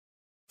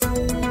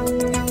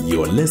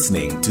You're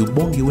listening to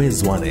Bongiwe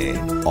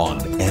Zwane on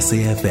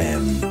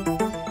SAFM.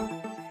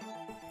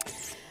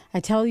 I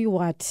tell you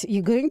what,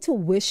 you're going to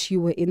wish you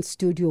were in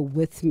studio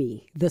with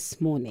me this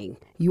morning.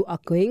 You are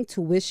going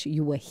to wish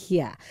you were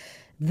here.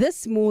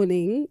 This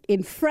morning,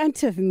 in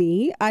front of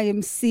me, I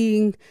am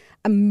seeing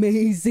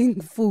amazing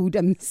food.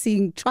 I'm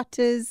seeing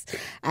trotters.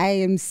 I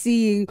am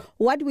seeing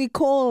what we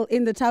call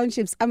in the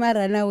townships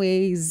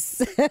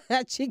amaranaways,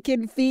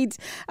 chicken feet.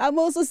 I'm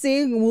also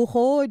seeing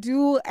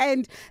muhodu.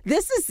 And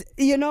this is,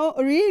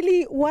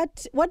 really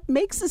what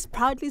makes us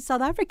proudly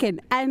South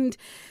African. And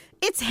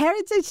it's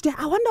Heritage Day.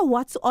 I wonder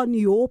what's on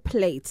your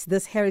plate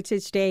this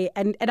Heritage Day.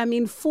 And I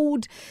mean,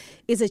 food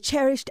is a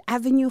cherished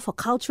avenue for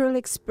cultural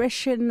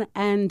expression.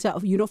 And,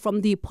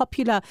 from the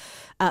popular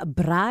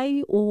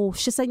braai or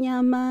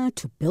shisanyama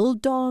to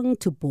biltong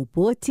to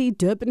boboti,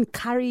 Durban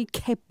curry,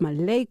 Cape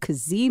Malay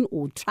cuisine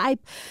or tripe.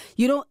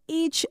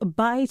 Each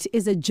bite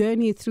is a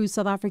journey through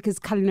South Africa's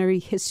culinary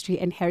history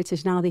and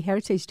heritage. Now, this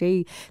Heritage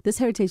Day,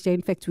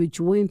 in fact, we're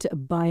joined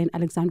by an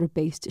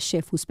Alexandra-based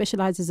chef who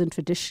specializes in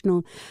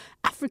traditional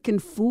African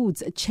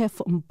foods, Chef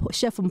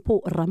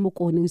Mpho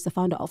Ramokone, who's the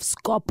founder of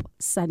Skop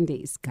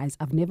Sundays. Guys,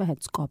 I've never had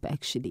Skop,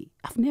 actually.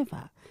 I've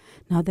never,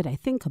 now that I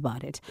think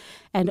about it.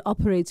 And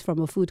operates from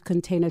a food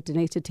container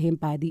donated to him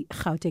by the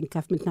Gauteng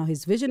government. Now,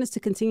 his vision is to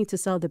continue to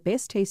sell the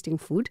best tasting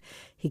food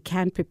he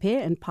can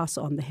prepare and pass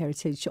on the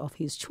heritage of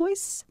his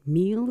choice,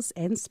 meals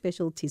and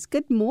specialties.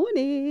 Good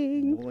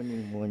morning.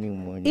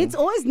 Morning. It's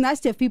always nice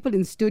to have people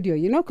in studio,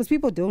 because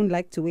people don't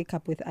like to wake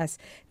up with us.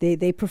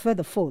 They prefer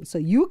the phone. So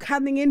you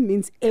coming in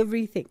means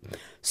everything.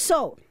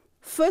 So,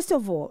 first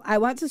of all, I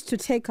want us to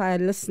take our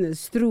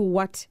listeners through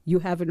what you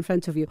have in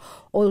front of you.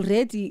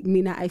 Already,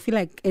 Mina, I feel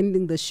like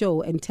ending the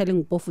show and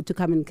telling Bofu to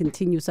come and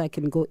continue so I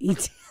can go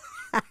eat.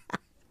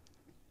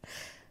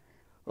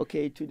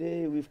 Okay,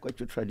 today we've got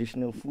your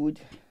traditional food.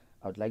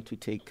 I would like to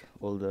take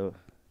all the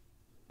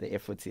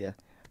efforts here.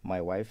 My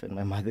wife and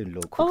my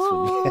mother-in-law cooks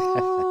for me.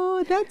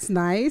 Oh, that's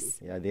nice.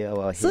 Yeah, they are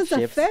our head So it's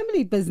chefs. a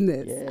family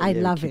business. Yeah, I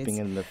they're love it. keeping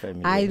in the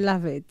family. I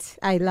love it.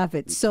 We're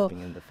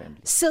keeping in the family.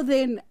 So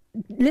then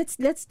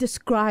let's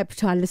describe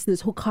to our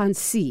listeners who can't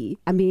see,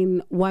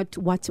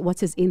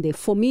 what is in there.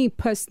 For me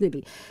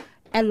personally,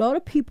 a lot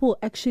of people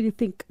actually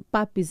think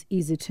pap is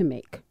easy to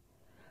make.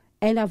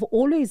 And I've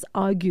always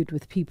argued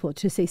with people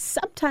to say,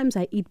 sometimes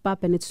I eat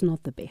pap and it's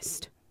not the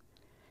best.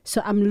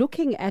 So I'm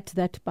looking at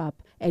that pap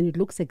and it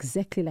looks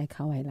exactly like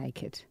how I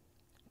like it.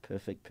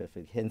 Perfect.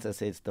 Hence I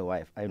say it's the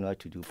wife. I know how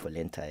to do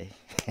polenta.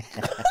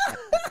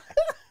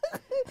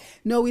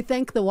 No, we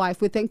thank the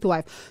wife.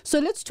 So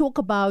let's talk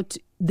about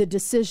the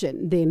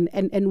decision then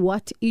and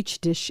what each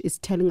dish is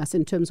telling us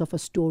in terms of a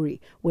story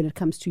when it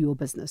comes to your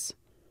business.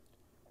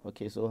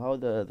 Okay, so how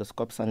the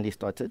Skop Sunday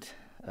started,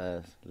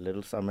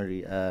 little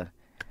summary. I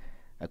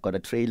got a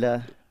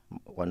trailer.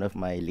 One of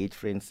my late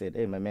friends said,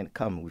 "Hey, my man,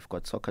 come. We've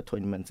got soccer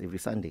tournaments every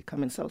Sunday.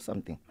 Come and sell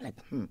something." I'm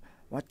like,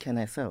 what can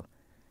I sell?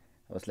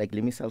 I was like,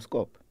 let me sell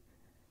Skop.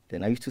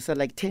 Then I used to sell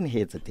like 10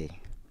 heads a day.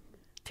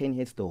 10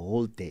 heads the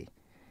whole day.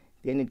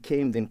 Then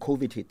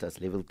COVID hit us,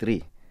 level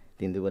 3.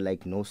 Then they were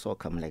like, no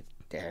soccer. I'm like,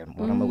 damn,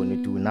 what am I going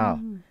to do now?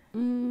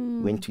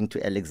 Went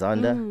into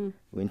Alexander,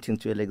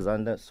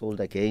 sold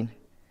again.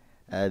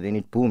 Then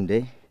it boomed,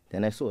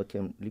 Then I saw, okay,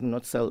 let me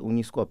not sell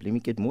only Skop. Let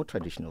me get more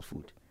traditional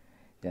food.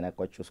 Then I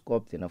got your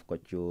Skop. Then I've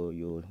got your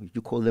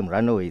you call them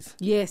runaways.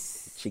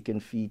 Yes. Chicken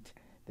feet.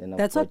 Then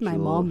That's what my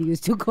mom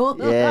used to call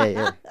them.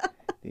 Yeah.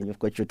 Then you've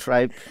got your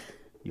tripe,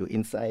 your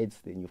insides.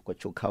 Then you've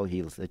got your cow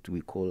heels that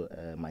we call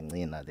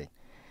manqina then.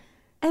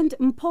 And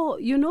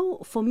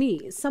Mpho, for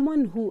me,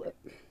 someone who,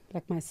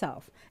 like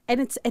myself,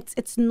 and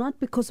it's not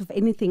because of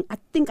anything. I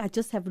think I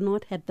just have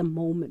not had the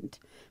moment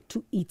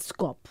to eat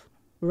Skop,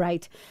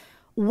 right?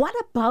 What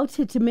about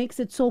it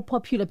makes it so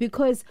popular?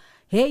 Because,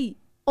 hey,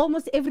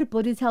 almost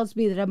everybody tells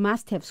me that I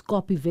must have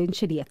Skop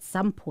eventually at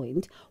some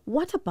point.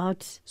 What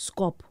about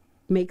Skop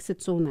makes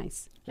it so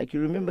nice? Like, you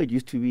remember it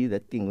used to be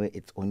that thing where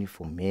it's only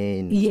for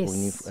men, yes.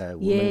 It's only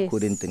women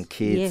couldn't and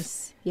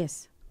kids.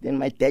 Yes. Then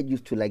my dad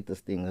used to like this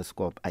thing, a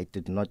Skop. I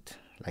did not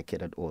like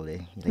it at all.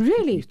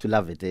 Really? He used to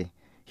love it.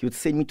 He would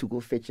send me to go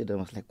fetch it. And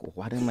I was like,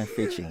 what am I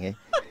fetching?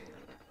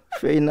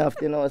 Fair enough.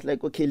 Then I was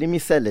like, okay, let me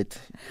sell it.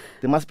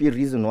 There must be a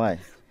reason why.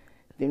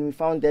 Then we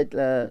found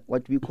that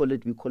what we call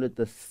it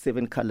the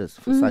 7 colors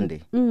for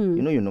Sunday.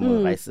 Your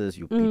normal rices,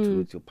 your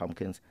beetroots, your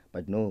pumpkins.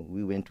 But no,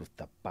 we went with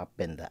the pap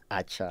and the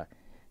acha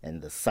and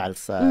the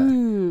salsa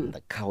and the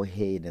cow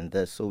head and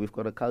this. So we've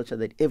got a culture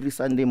that every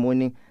Sunday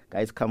morning,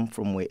 guys come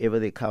from wherever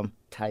they come,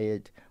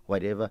 tired,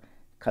 whatever,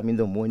 come in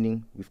the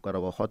morning. We've got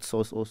our hot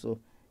sauce also.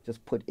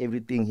 Just put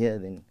everything here,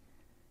 then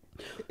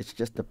it's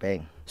just a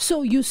bang.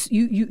 So you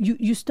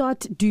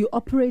start, do you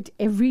operate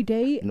every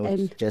day? No,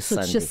 and just so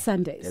Sunday. It's just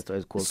Sundays. That's why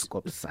it's called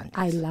Skop Sundays.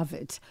 I love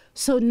it.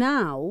 So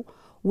now,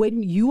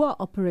 when you are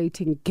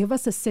operating, give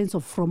us a sense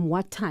of from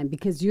what time,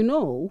 because and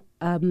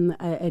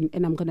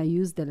I'm going to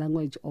use the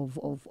language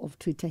of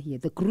Twitter here,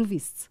 the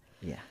groovists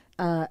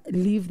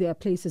leave their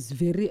places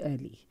very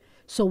early.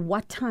 So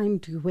what time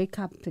do you wake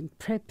up and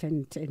prep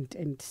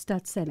and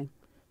start selling?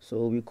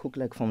 So we cook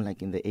like from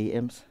like in the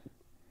AMs.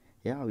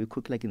 Yeah, we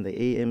cook like in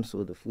the AM,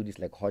 so the food is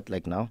like hot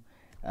like now.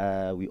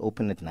 We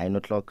open at 9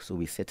 o'clock, so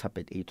we set up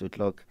at 8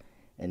 o'clock.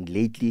 And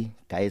lately,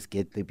 guys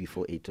get there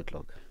before 8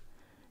 o'clock.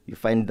 You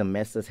find the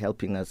masters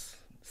helping us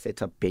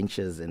set up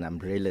benches and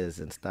umbrellas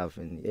and stuff.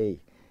 And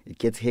hey, it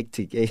gets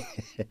hectic, eh?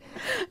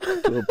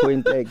 To a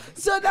point like...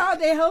 So now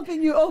they're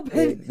helping you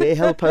open. They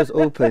help us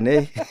open,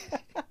 eh?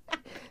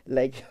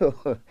 Like,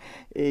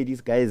 hey,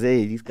 these guys Now,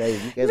 are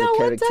characters.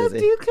 what time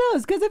do you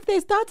close? Because if they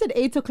start at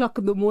 8 o'clock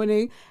in the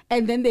morning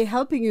and then they're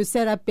helping you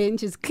set up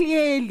benches,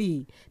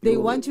 clearly they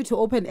want you to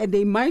open, and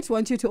they might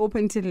want you to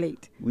open till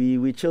late.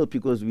 We chill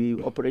because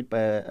we operate by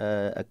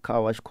a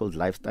car wash called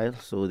Lifestyle.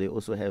 So they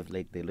also have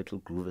like the little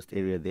groovist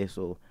area there.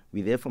 So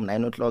we're there from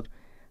 9 o'clock.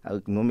 I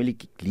would normally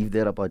leave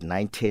there about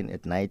 9, 10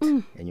 at night.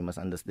 And you must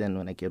understand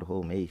when I get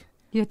home, hey,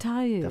 you're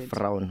tired. the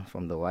frown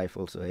from the wife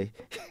also, eh?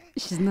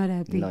 She's not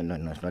happy. No, she's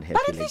not happy.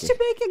 But at least you're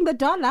making the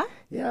dollar.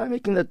 Yeah, I'm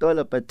making the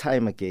dollar, but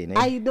time again, eh?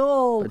 I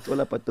know. But it's all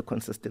about the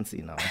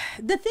consistency now.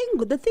 The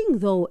thing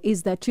though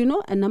is that, you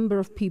know, a number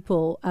of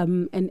people,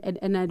 and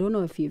I don't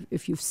know if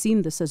you've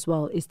seen this as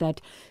well, is that,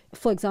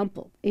 for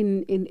example,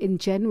 in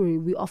January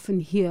we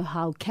often hear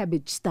how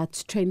cabbage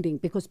starts trending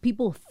because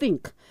people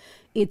think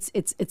it's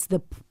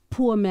the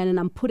poor man, and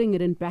I'm putting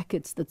it in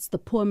brackets, that's the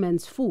poor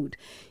man's food.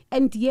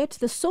 And yet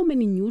there's so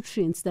many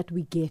nutrients that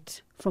we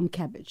get from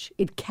cabbage.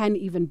 It can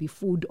even be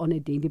food on a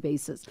daily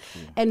basis.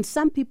 And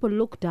some people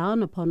look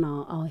down upon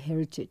our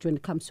heritage when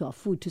it comes to our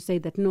food to say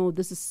that, no,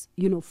 this is,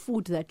 you know,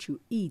 food that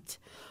you eat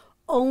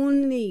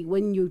only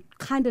when you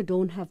kind of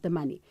don't have the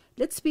money.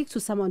 Let's speak to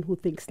someone who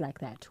thinks like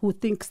that, who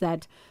thinks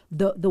that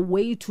the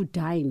way to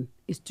dine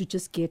is to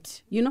just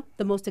get, you know,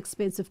 the most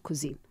expensive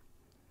cuisine.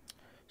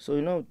 So,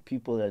 you know,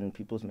 people and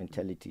people's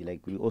mentality,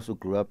 like we also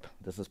grew up,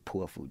 this is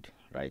poor food,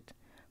 right?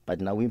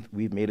 But now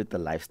we've made it the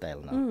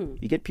lifestyle now.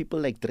 You get people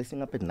like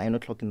dressing up at 9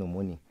 o'clock in the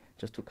morning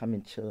just to come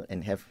and chill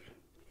and have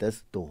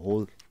this the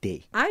whole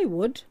day. I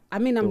would. I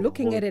mean, I'm The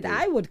looking whole at it. day.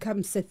 I would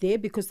come sit there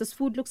because this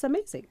food looks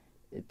amazing.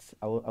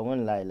 I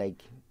won't lie,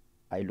 like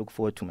I look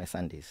forward to my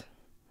Sundays.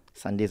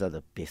 Sundays are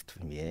the best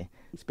for me, eh?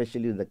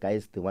 Especially the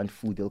guys, they want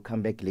food, they'll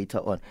come back later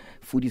on.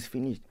 Food is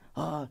finished.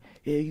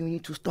 You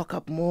need to stock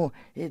up more.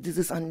 This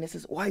is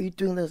unnecessary. Why are you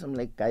doing this? I'm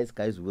like,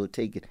 guys, we'll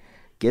take it.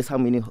 Guess how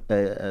many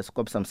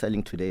scopes I'm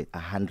selling today?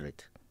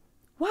 100.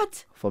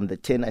 What? From the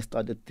 10 I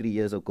started 3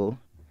 years ago,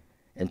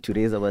 and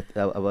today's our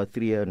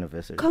 3-year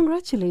anniversary.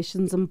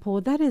 Congratulations,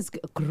 Mpho. That is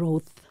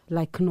growth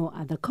like no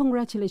other.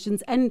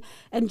 Congratulations. And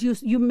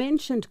you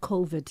mentioned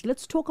COVID.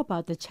 Let's talk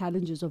about the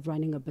challenges of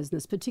running a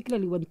business,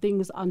 particularly when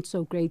things aren't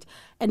so great,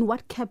 and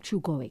what kept you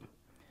going.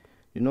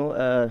 You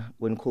know,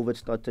 when COVID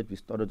started, we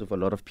started with a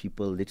lot of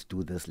people, let's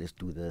do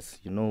this.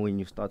 You know, when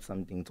you start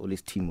something, it's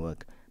always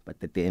teamwork. But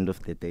at the end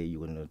of the day, you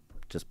will not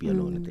just be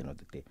alone at the end of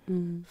the day.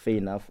 Fair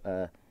enough.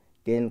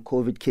 Then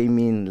COVID came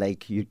in,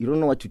 like, you don't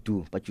know what to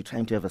do, but you're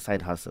trying to have a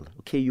side hustle.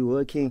 Okay, you're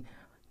working,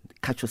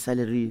 cut your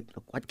salary.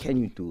 Look, what can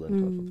you do on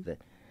top of that?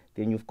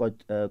 Then you've got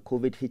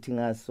COVID hitting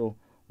us, so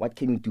what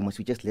can you do? Must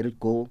we just let it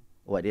go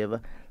or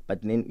whatever?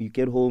 But then you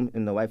get home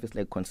and the wife is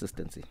like,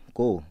 consistency.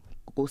 Go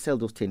sell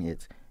those 10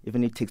 heads.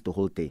 Even if it takes the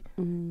whole day.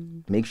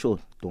 Make sure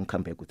don't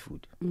come back with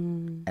food.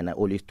 And I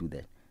always do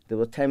that. There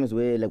were times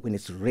where, like, when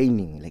it's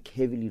raining, like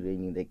heavily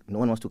raining, like no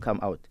one wants to come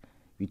out.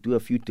 We do a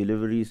few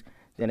deliveries.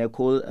 Then I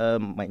call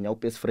my now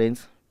best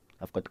friends.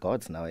 I've got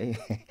guards now, eh?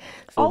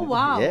 Oh,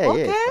 wow. Yeah,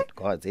 okay. I've got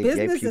guards.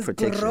 Business VIP is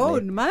protection,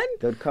 grown, man.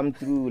 They'd come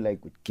through,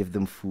 like, we'd give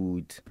them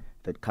food.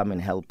 They'd come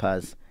and help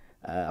us.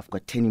 I've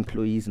got 10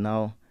 employees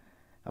now.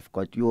 I've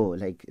got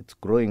it's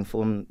growing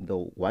from the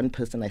one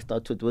person I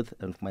started with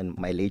and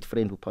my late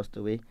friend who passed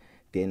away.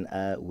 Then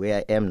where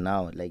I am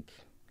now, like,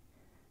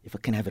 if I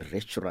can have a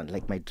restaurant,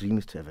 like my dream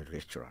is to have a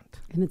restaurant.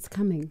 And it's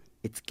coming.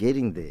 It's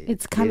getting there.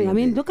 It's coming. I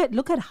mean, look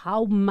at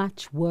how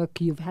much work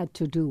you've had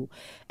to do.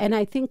 And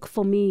I think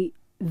for me,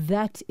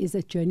 that is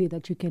a journey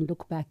that you can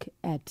look back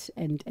at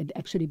and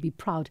actually be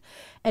proud.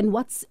 And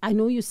I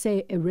know you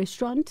say a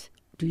restaurant.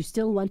 Do you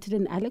still want it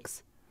in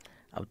Alex?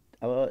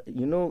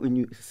 You know, when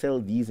you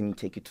sell these and you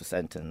take it to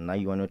Sandton, now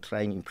you want to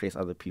try and impress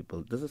other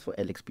people. This is for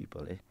Alex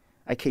people, eh?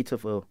 I cater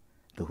for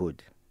the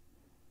hood.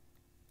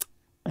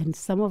 And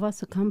some of us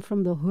who come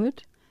from the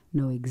hood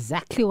know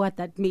exactly what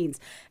that means.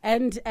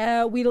 And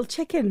we'll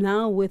check in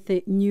now with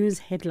the news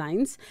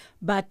headlines.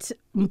 But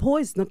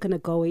Mpho is not going to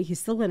go away. He's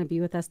still going to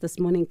be with us this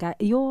morning.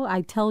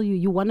 I tell you,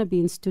 you want to be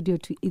in studio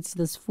to eat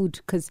this food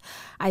because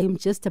I am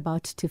just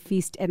about to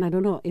feast. And I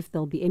don't know if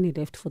there'll be any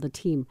left for the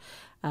team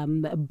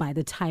by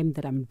the time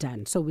that I'm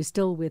done. So we're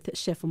still with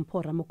Chef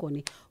Mpho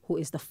Ramokone, who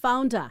is the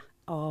founder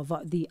of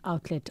the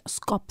outlet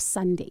Scop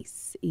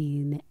Sundays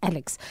in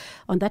Alex.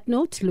 On that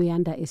note,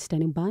 Luyanda is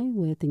standing by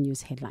with the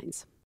news headlines.